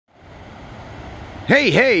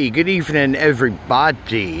Hey, good evening,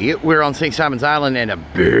 everybody. We're on St. Simon's Island and a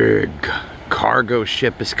big cargo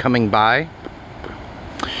ship is coming by.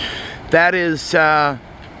 That is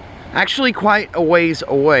actually quite a ways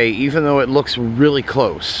away, even though it looks really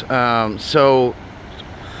close. So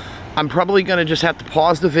I'm probably going to just have to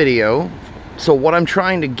pause the video. So what I'm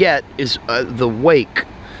trying to get is the wake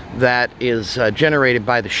that is generated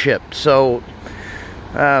by the ship. So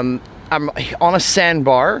I'm on a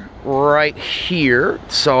sandbar right here,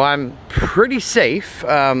 so I'm pretty safe.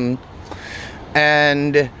 And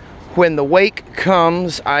when the wake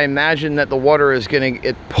comes, I imagine that the water is going to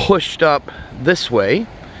get pushed up this way.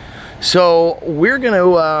 So we're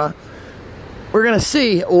gonna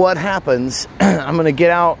see what happens. I'm gonna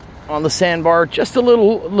get out on the sandbar just a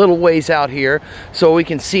little ways out here, so we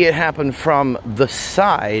can see it happen from the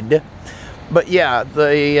side. But yeah,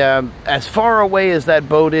 as far away as that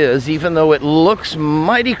boat is, even though it looks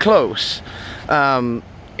mighty close,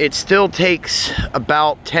 it still takes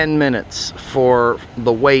about 10 minutes for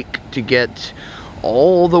the wake to get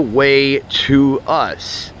all the way to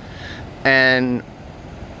us. And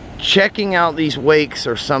checking out these wakes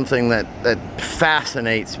are something that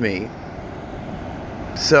fascinates me.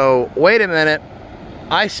 So, wait a minute.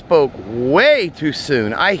 I spoke way too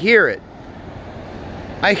soon. I hear it.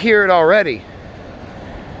 I hear it already.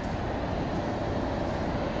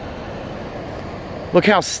 Look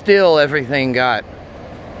how still everything got.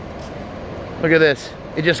 Look at this.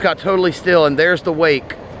 It just got totally still, and there's the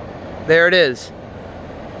wake. There it is.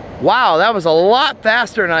 Wow, that was a lot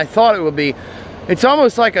faster than I thought it would be. It's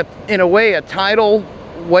almost like, in a way, a tidal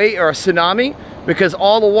wave or a tsunami, because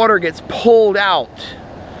all the water gets pulled out.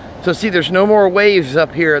 So see, there's no more waves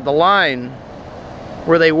up here at the line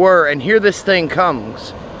where they were, and here this thing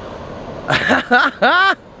comes.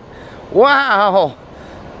 Wow,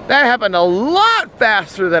 that happened a lot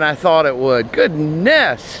faster than I thought it would.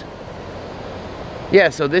 Goodness. Yeah,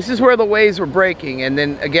 so this is where the waves were breaking, and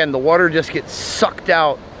then again the water just gets sucked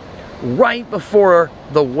out right before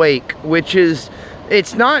the wake, which is,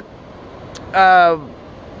 it's not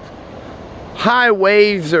high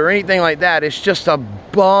waves or anything like that. It's just a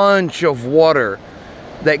bunch of water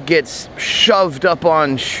that gets shoved up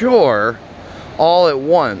on shore all at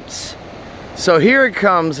once. So here it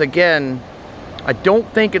comes again. I don't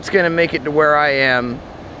think it's going to make it to where I am.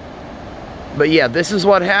 But yeah, this is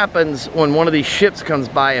what happens when one of these ships comes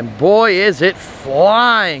by, and boy is it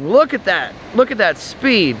flying. Look at that. Look at that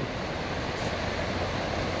speed.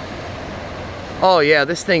 Oh yeah,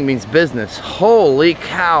 this thing means business. Holy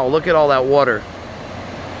cow, look at all that water.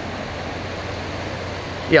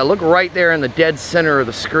 Yeah, look right there in the dead center of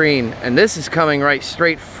the screen. And this is coming right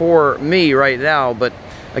straight for me right now. But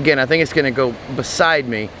again, I think it's going to go beside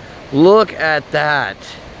me. Look at that.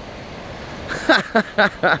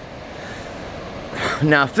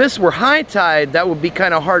 Now, if this were high tide, that would be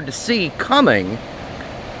kind of hard to see coming.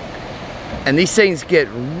 And these things get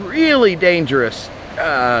really dangerous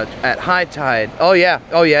at high tide. Oh yeah,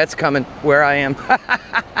 it's coming where I am.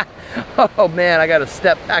 Oh man, I got to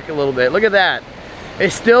step back a little bit. Look at that.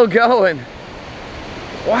 It's still going.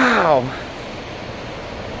 Wow.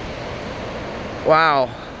 Wow.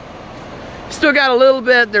 Still got a little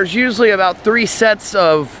bit. There's usually about three sets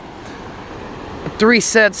of,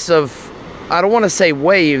 I don't want to say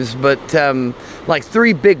waves, but like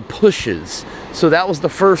three big pushes. So that was the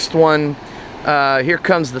first one. Here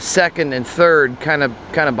comes the second and third, kind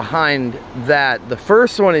of behind that. The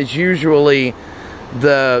first one is usually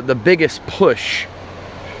the biggest push.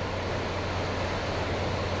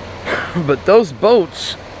 But those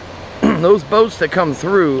boats that come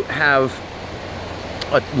through have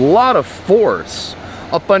a lot of force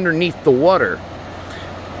up underneath the water.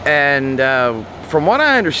 And from what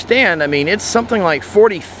I understand, I mean, it's something like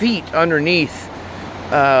 40 feet underneath,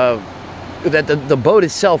 that the boat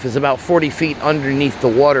itself is about 40 feet underneath the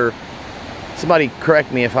water. Somebody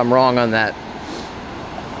correct me if I'm wrong on that.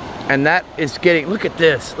 And that is getting, look at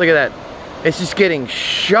this, look at that. It's just getting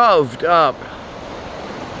shoved up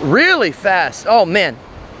really fast. Oh man.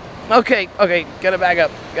 Okay, gotta back up,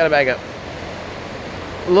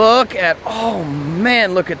 Look at, oh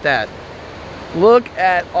man, look at that. Look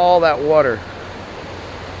at all that water.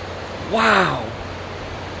 Wow.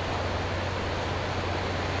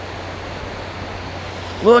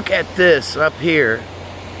 Look at this up here.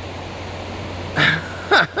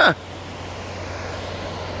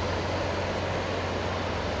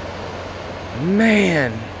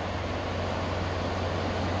 Man.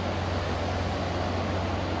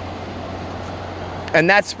 And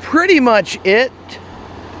that's pretty much it.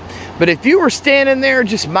 But if you were standing there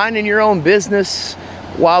just minding your own business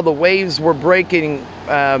while the waves were breaking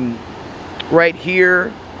right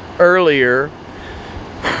here earlier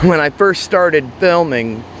when I first started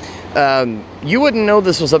filming, you wouldn't know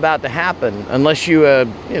this was about to happen unless you,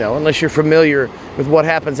 you know, unless you're familiar with what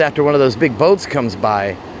happens after one of those big boats comes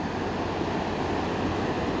by.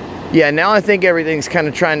 Yeah, now I think everything's kind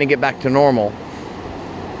of trying to get back to normal.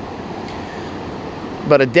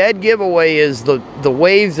 But a dead giveaway is the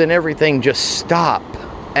waves and everything just stop.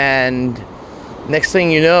 And next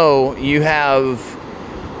thing you know, you have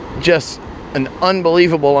just an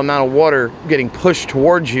unbelievable amount of water getting pushed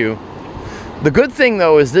towards you. The good thing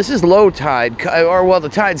though is this is low tide, or well, the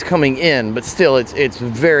tide's coming in, but still it's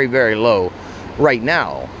very, very low right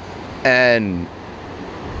now. And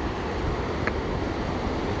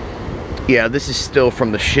yeah, this is still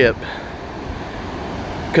from the ship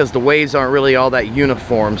because the waves aren't really all that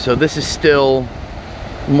uniform. So this is still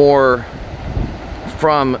more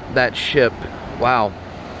from that ship. Wow.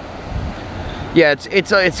 Yeah,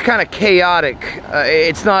 it's kind of chaotic.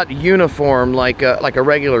 It's not uniform like a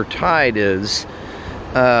regular tide is.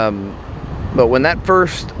 But when that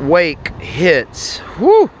first wake hits,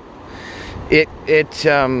 whoo, it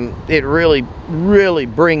really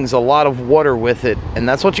brings a lot of water with it, and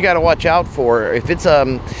that's what you got to watch out for. If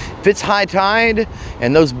it's high tide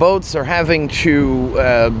and those boats are having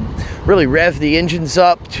to really rev the engines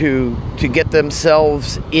up to get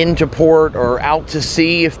themselves into port or out to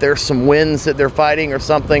sea, if there's some winds that they're fighting or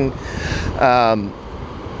something,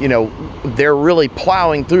 you know, they're really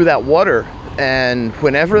plowing through that water. And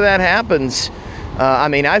whenever that happens, I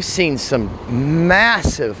mean, I've seen some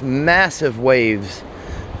massive waves.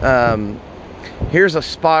 Here's a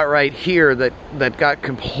spot right here that got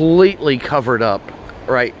completely covered up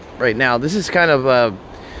right now. This is kind of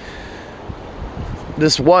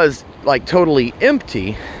this was like totally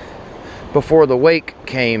empty before the wake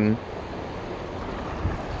came.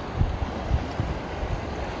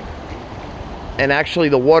 And actually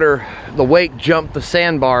the wake jumped the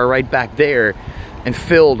sandbar right back there and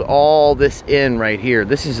filled all this in right here.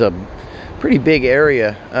 This is a pretty big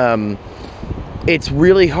area. It's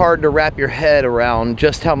really hard to wrap your head around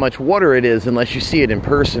just how much water it is unless you see it in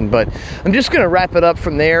person, but I'm just gonna wrap it up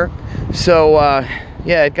from there. So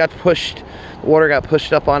yeah, it got pushed, the water got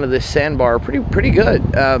pushed up onto this sandbar pretty good.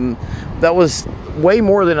 That was way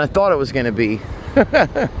more than I thought it was gonna be.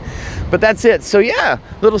 But that's it. So yeah,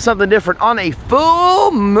 a little something different on a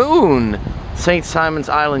full moon. St. Simons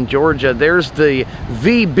Island, Georgia. There's the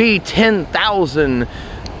VB 10,000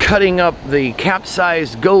 cutting up the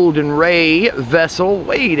capsized Golden Ray vessel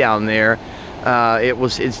way down there.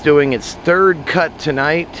 It's doing its third cut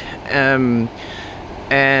tonight, and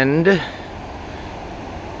then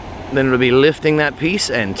it'll be lifting that piece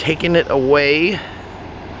and taking it away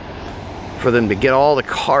for them to get all the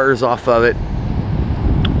cars off of it.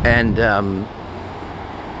 And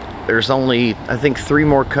there's only, I think, 3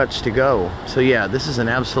 more cuts to go. So yeah, this is an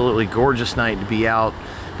absolutely gorgeous night to be out.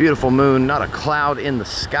 Beautiful moon, not a cloud in the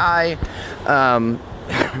sky.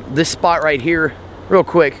 This spot right here, real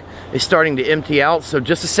quick, is starting to empty out. So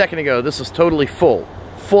just a second ago, this was totally full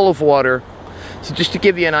of water. So just to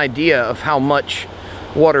give you an idea of how much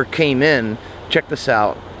water came in, check this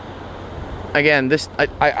out. Again, this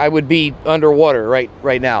I would be underwater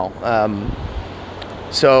right now.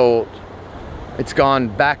 So it's gone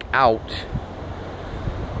back out.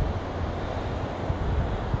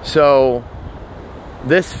 So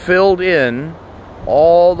this filled in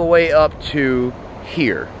all the way up to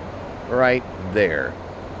here, right there.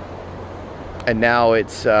 And now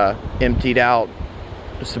it's emptied out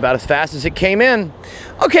just about as fast as it came in.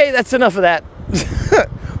 Okay, that's enough of that.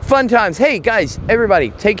 Fun times. Hey guys, everybody,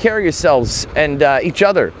 take care of yourselves and each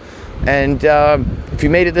other. And if you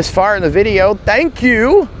made it this far in the video, thank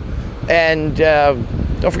you. And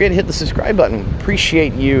don't forget to hit the subscribe button.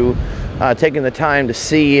 Appreciate you taking the time to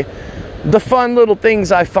see the fun little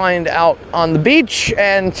things I find out on the beach.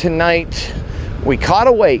 And tonight we caught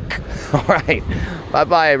a wake. All right, bye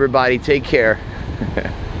bye everybody, take care.